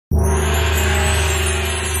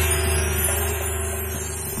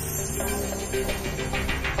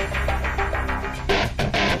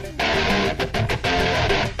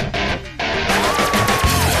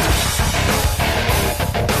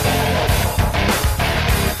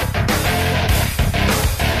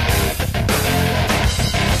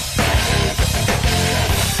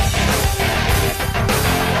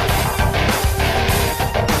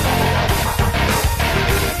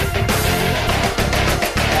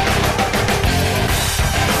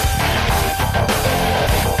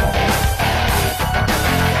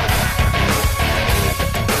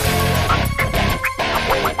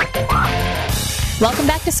Welcome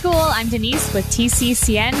back to school. I'm Denise with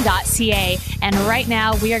TCCN.ca, and right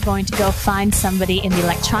now we are going to go find somebody in the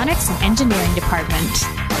Electronics and Engineering Department.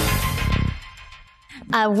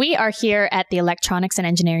 We are here at the Electronics and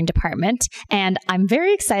Engineering Department, and I'm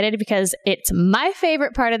very excited because it's my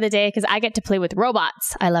favorite part of the day because I get to play with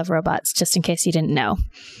robots. I love robots, just in case you didn't know.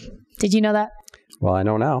 Did you know that? Well, I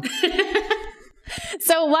know now.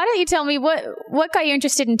 So why don't you tell me what got you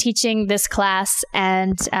interested in teaching this class,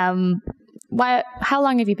 and how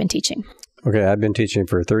long have you been teaching? Okay, I've been teaching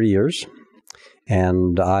for 30 years,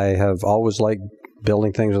 and I have always liked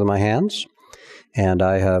building things with my hands, and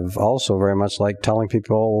I have also very much liked telling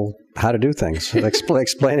people how to do things,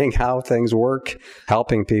 explaining how things work,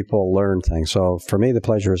 helping people learn things. So for me, the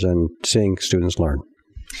pleasure is in seeing students learn.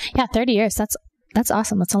 Yeah, 30 years. That's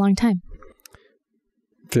awesome. That's a long time.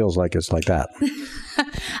 Feels like it's like that.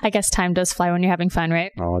 I guess time does fly when you're having fun,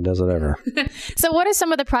 right? Oh, it does it ever. So what are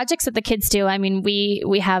some of the projects that the kids do? I mean,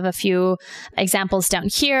 we have a few examples down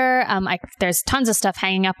here. There's tons of stuff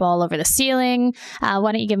hanging up all over the ceiling. Why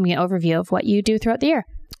don't you give me an overview of what you do throughout the year?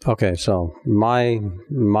 Okay, so my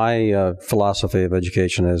philosophy of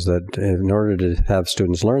education is that in order to have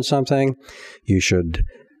students learn something, you should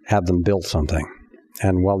have them build something.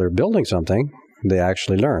 And while they're building something, they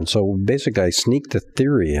actually learn. So basically, I sneak the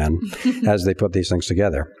theory in as they put these things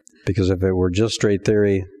together. Because if it were just straight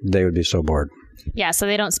theory, they would be so bored. Yeah, so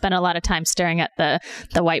they don't spend a lot of time staring at the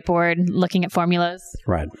whiteboard, looking at formulas.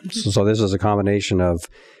 Right. So this is a combination of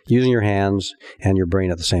using your hands and your brain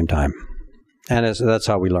at the same time. And that's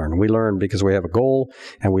how we learn. We learn because we have a goal,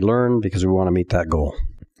 and we learn because we want to meet that goal.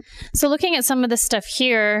 So looking at some of this stuff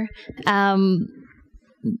here,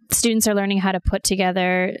 students are learning how to put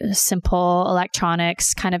together simple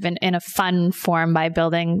electronics kind of in a fun form by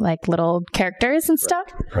building like little characters and stuff.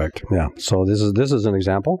 Correct. Yeah. So this is an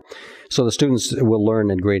example. So the students will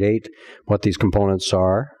learn in grade 8 what these components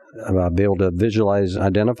are, be able to visualize,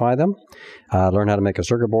 identify them, learn how to make a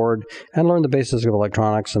circuit board, and learn the basics of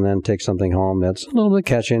electronics, and then take something home that's a little bit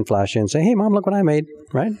catchy and flashy and say, hey, Mom, look what I made,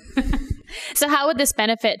 right? So how would this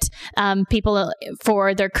benefit people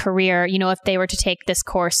for their career? You know, if they were to take this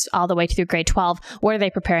course all the way through grade 12, what are they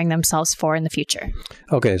preparing themselves for in the future?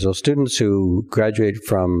 Okay, so students who graduate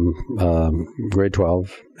from grade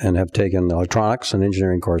 12 and have taken electronics and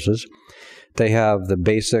engineering courses, they have the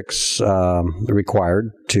basics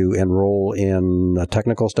required to enroll in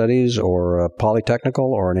technical studies or a polytechnical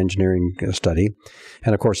or an engineering study.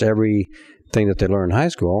 And of course, everything that they learn in high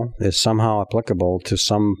school is somehow applicable to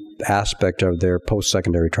some aspect of their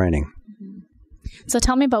post-secondary training. So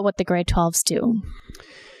tell me about what the grade 12s do.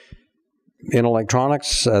 In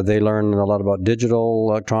electronics, they learn a lot about digital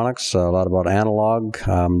electronics, a lot about analog.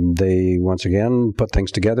 They, once again, put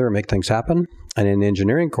things together and make things happen. And in the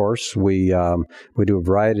engineering course, we do a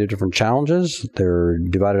variety of different challenges. They're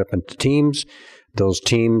divided up into teams. Those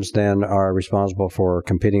teams then are responsible for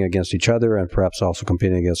competing against each other and perhaps also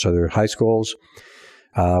competing against other high schools.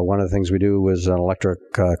 One of the things we do is an electric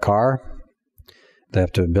car. They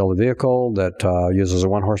have to build a vehicle that uses a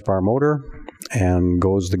 1-horsepower motor and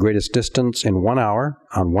goes the greatest distance in 1 hour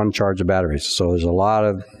on one charge of batteries. So there's a lot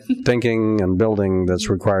of thinking and building that's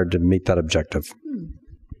required to meet that objective.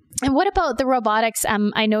 And what about the robotics?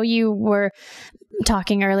 I know you were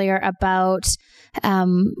talking earlier about,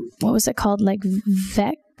 what was it called, like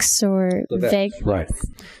VEX or VEG? Right.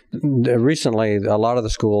 Recently, a lot of the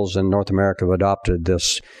schools in North America have adopted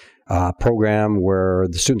this program where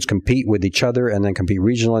the students compete with each other and then compete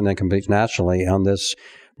regionally and then compete nationally on this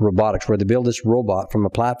robotics, where they build this robot from a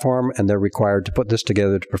platform and they're required to put this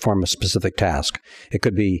together to perform a specific task. It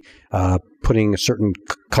could be putting a certain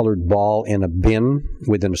colored ball in a bin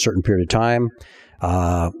within a certain period of time,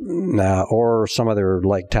 or some other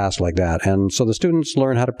task like that. And so the students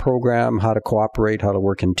learn how to program, how to cooperate, how to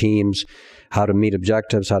work in teams, how to meet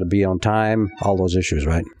objectives, how to be on time, all those issues,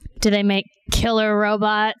 right? Do they make killer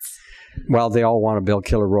robots? Well, they all want to build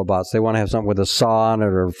killer robots. They want to have something with a saw on it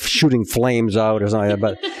or shooting flames out or something like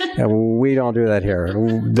that. But we don't do that here.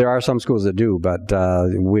 There are some schools that do, but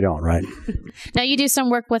we don't, right? Now, you do some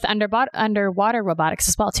work with underwater robotics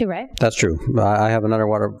as well, too, right? That's true. I have an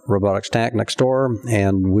underwater robotics tank next door,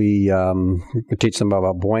 and we teach them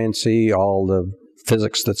about buoyancy, all the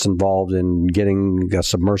physics that's involved in getting a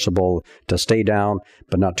submersible to stay down,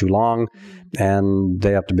 but not too long. And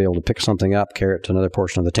they have to be able to pick something up, carry it to another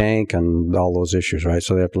portion of the tank, and all those issues, right?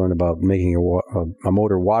 So they have to learn about making a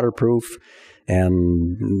motor waterproof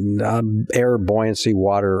and air, buoyancy,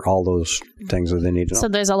 water, all those things that they need to know. So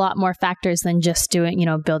there's a lot more factors than just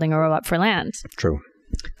building a robot for land. True.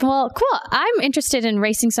 Well, cool. I'm interested in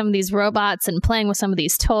racing some of these robots and playing with some of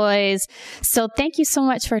these toys. So thank you so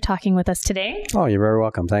much for talking with us today. Oh, you're very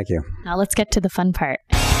welcome. Thank you. Now let's get to the fun part.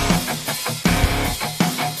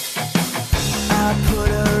 I put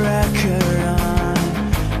a record on.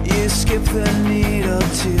 You skip the needle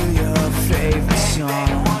to your favorite song.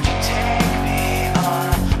 Baby, won't you take me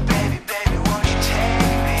on? Baby, baby, won't you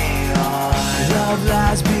take me on? Love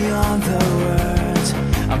lies beyond the words.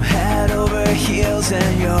 I'm head over heels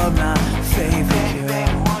and you're my favorite girl.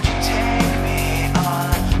 Baby, won't you take me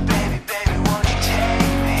on? Baby, baby, won't you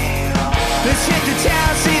take me on? Let's hit the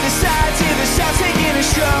town, see the sights, hear the sounds, taking a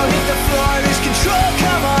stroll. Hit the floor, lose control,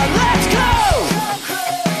 come on, let's go!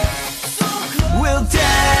 We'll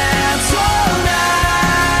dance all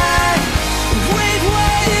night. We've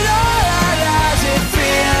waited all our lives, it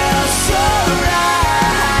feels so right.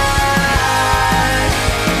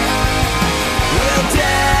 We'll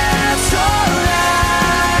dance all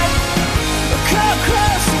night. Come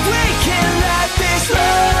close and we can let this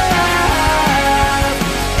love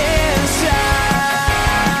inside.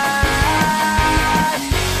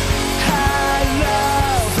 I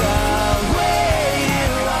love the way you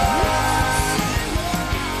are.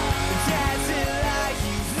 Dancing like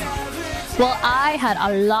you've never. Well, I had a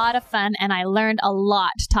lot of fun and I learned a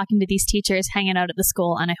lot talking to these teachers hanging out at the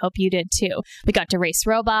school, and I hope you did too. We got to race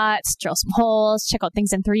robots, drill some holes, check out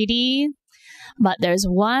things in 3D. But there's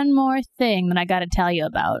one more thing that I got to tell you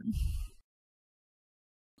about.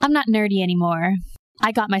 I'm not nerdy anymore.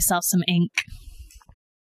 I got myself some ink.